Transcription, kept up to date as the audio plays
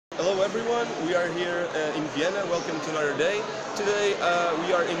Hello everyone, we are here in Vienna. Welcome to another day. Today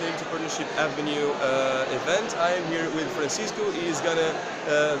we are in the Entrepreneurship Avenue event. I am here with Francisco. He is gonna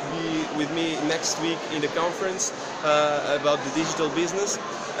be with me next week in the conference about the digital business.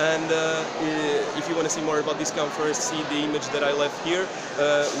 And if you want to see more about this conference, see the image that I left here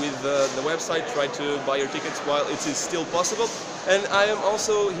with the website. Try to buy your tickets while it is still possible. And I am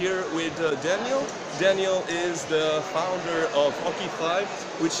also here with Daniel. Daniel is the founder of Hokify,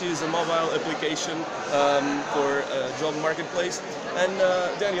 which is a mobile application for job marketplace. And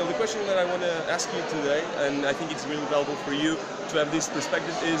Daniel, the question that I want to ask you today, and I think it's really valuable for you to have this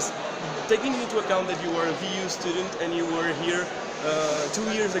perspective, is taking into account that you were a VU student and you were here 2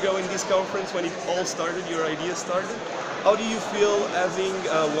 years ago in this conference when it all started, your idea started. How do you feel having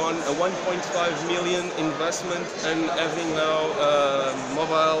a 1.5 million investment and having now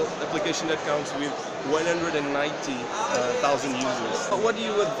mobile application accounts with 190,000 users? What do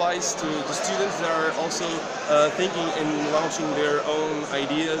you advise to students that are also thinking in launching their own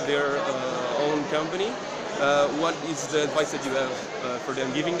idea, their own company? What is the advice that you have for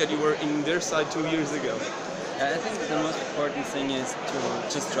them, given that you were in their side 2 years ago? I think the most important thing is to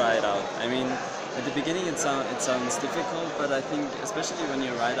just try it out. I mean, at the beginning it sounds difficult, but I think especially when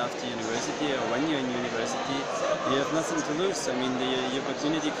you're right after university or when you're in university, you have nothing to lose. I mean, the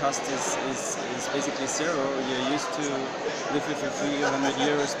opportunity cost is basically zero. You're used to live with a few hundred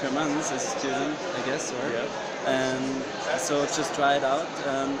euros per month as a student, I guess, or yeah. And so just try it out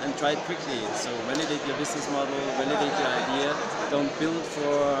and try it quickly. So validate your business model, validate your idea. Don't build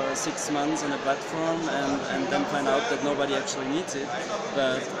for 6 months on a platform and then find out that nobody actually needs it.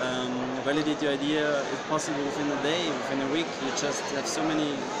 But validate your idea, if possible, within a day, within a week. You just have so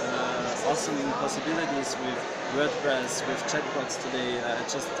many awesome possibilities with WordPress, with chatbots today. I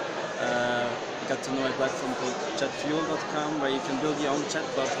just got to know a platform called chatfuel.com where you can build your own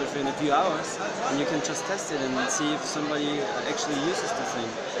chatbot within a few hours and you can just test it and see if somebody actually uses the thing.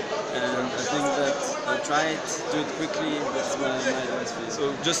 And I think that try it, do it quickly, that's my advice for you.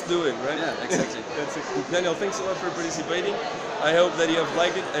 So just do it, right? Yeah, exactly. That's it. Daniel, thanks a lot for participating. I hope that you have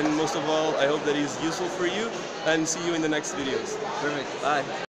liked it, and most of all, I hope that it's useful for you, and see you in the next videos. Perfect, bye.